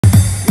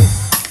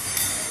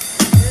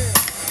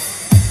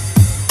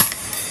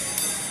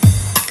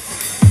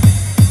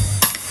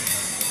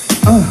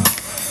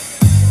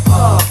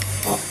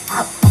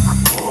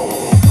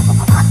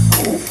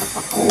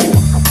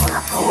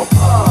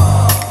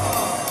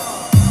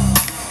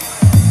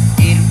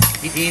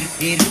Here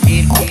we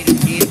go.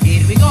 Here we go.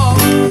 Here we go.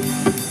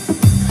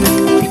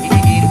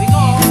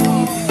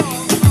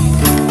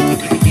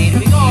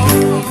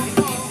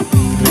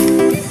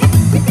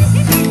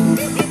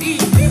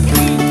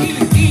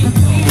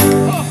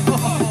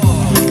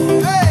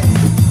 Hey!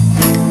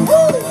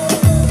 Woo!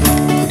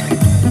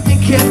 You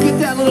can't get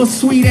that little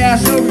sweet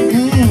ass over.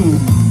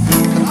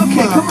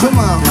 Okay, come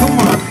on.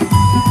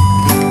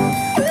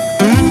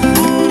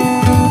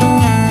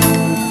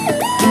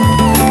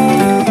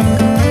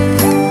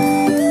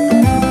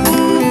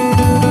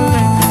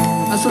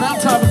 That's what I'm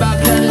talking about,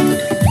 Kevin.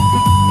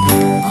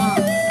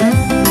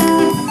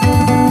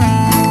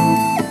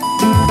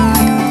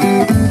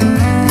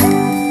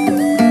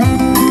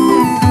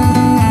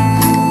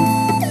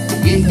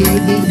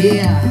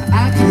 Yeah.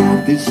 I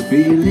got this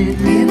feeling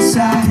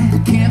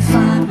inside. Can't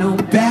find no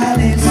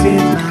balance in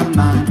my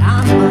mind.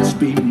 I must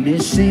be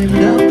missing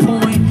the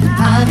point.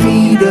 I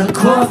need a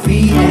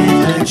coffee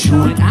and a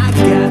joint. I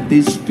got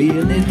this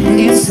feeling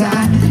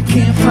inside.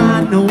 Can't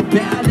find no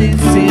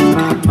balance in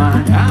my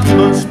mind. I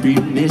must be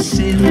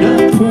missing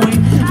the point.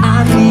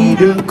 I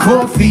need a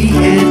coffee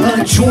and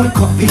a joint.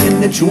 Coffee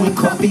in the joint,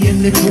 coffee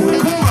in the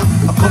joint.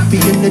 A coffee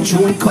in the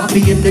joint,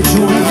 coffee in the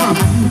joint.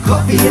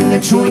 Coffee in the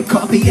joint,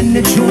 coffee in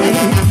the joint.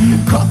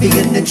 Coffee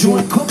in the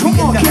joint, coffee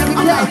in the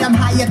joint. I'm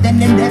higher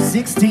than in that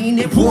 16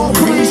 at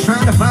Walgreens,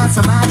 trying to find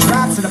some eye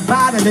drops at the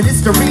bottom of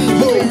this Listerine.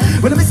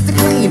 When I Mr.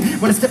 Clean,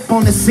 when I step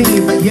on the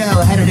scene, but yo,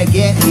 how did I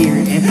get here?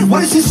 And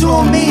what does this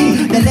all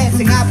mean? The last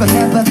thing I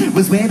remember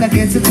was way back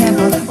in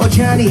September. Oh,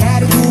 Johnny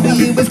had a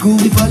groovy, it was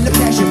groovy full of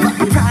pleasure, but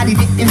my pride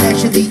didn't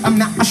measure the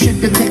amount I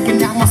should have taken.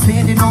 Now I'm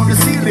standing on the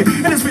ceiling,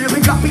 and this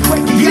feeling got me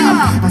quaking.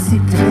 Yeah, I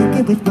sit to make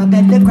it with my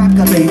better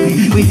cracker,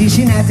 baby. We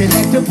dishing out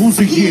delectables,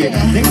 so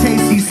yeah, they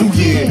tasty, so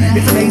yeah,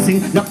 it's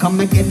amazing. Now come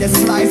and get a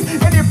slice,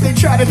 and if they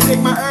try to take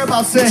my herb,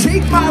 I'll say,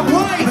 take my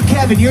wife. But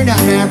Kevin, you're not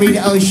married.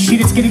 Oh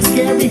shit, it's getting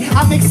scary.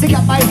 I'm mixing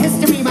up my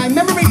history, my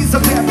memories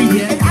are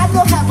buried, and I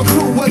don't have a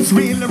clue what's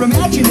real or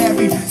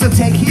imaginary. So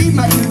take heed,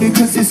 my dude,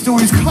 because this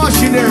story's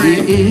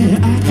cautionary. Yeah,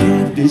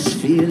 I got this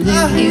feeling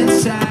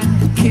inside.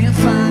 Can't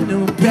find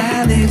no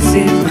balance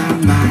in my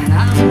mind.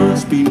 I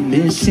must be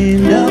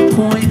missing the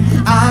point.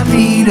 I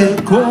need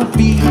a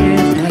coffee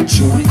and a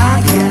joint.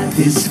 I got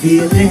this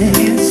feeling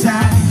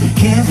inside.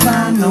 Can't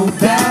find no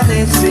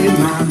balance in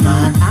my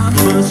mind. I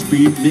must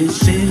be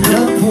missing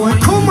the point.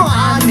 Come on,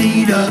 I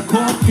need a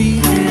coffee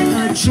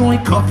and a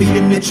joint. Coffee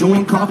in the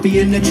joint, coffee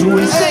in the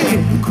joint. Sing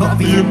it.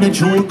 Coffee in the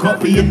joint,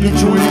 coffee in the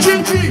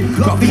joint.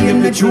 Coffee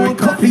in the joint,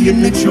 coffee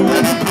in the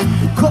joint.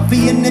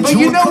 Coffee in the joint,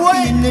 you know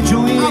what? in the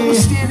joint. I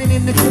was standing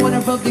in the corner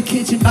of the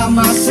kitchen by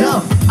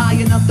myself,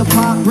 eyeing up the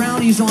pop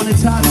brownies on the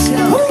top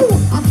shelf. Woo!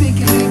 I'm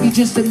thinking maybe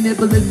just a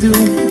nibble or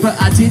two, but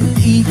I didn't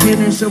eat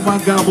dinner, so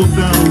I gobbled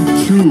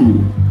down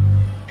two.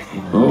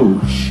 Oh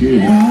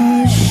shit.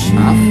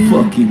 I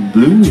fucking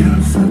blew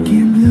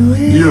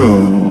it.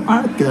 Yo,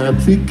 I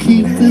got to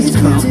keep this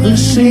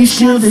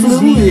conversation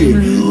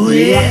fluid.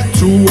 Yeah,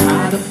 too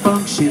high to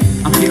function.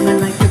 I'm feeling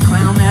like the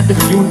clown at the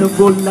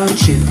funeral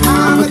luncheon.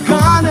 I'm a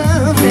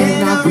goner,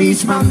 then I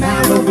reach my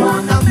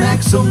marijuana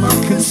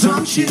maximum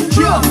consumption.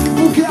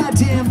 Oh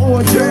goddamn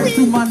hors d'oeuvre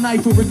through my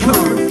knife will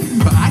recover.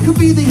 But I could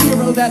be the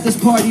hero that this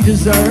party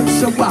deserves.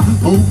 So I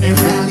boom and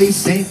rally,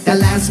 sink the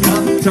last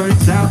cup.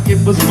 Turns out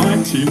it was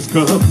my team's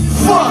cup.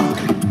 Fuck!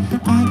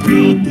 I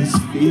got this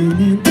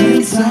feeling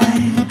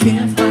inside.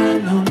 Can't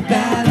find no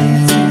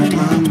balance in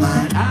my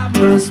mind. I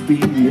must be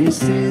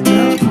missing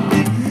a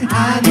point.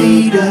 I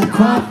need a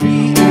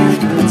coffee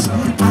and a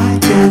joint. I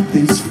got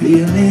this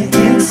feeling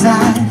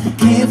inside.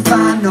 Can't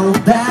find no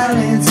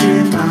balance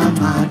in my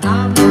mind.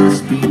 I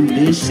must be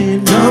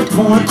missing a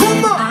point.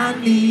 Come on! I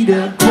need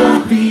a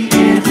coffee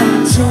and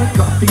a joint.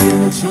 Coffee in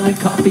the joint,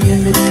 coffee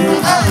in the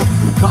joint.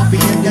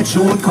 Coffee in the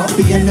joint,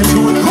 coffee in the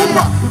joint. Come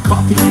on!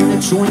 Coffee in the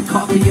joint,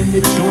 coffee in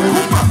the joint.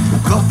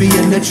 Coffee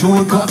in the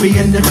joint, coffee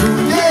in the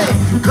joint.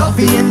 Yeah.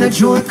 Coffee in the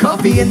joint,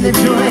 coffee in the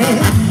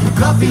joint.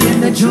 Coffee in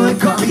the joint,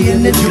 coffee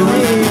in the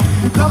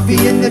joint.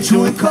 Coffee in the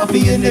joint,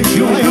 coffee in the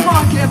joint. Come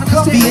on, Kevin,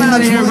 let's take him out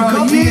of here, bro.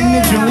 Coffee in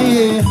the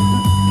joint.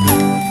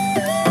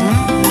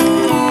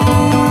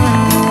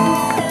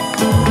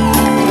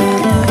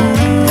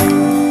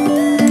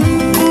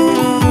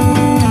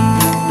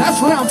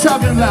 That's what I'm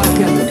talking about,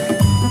 Kevin.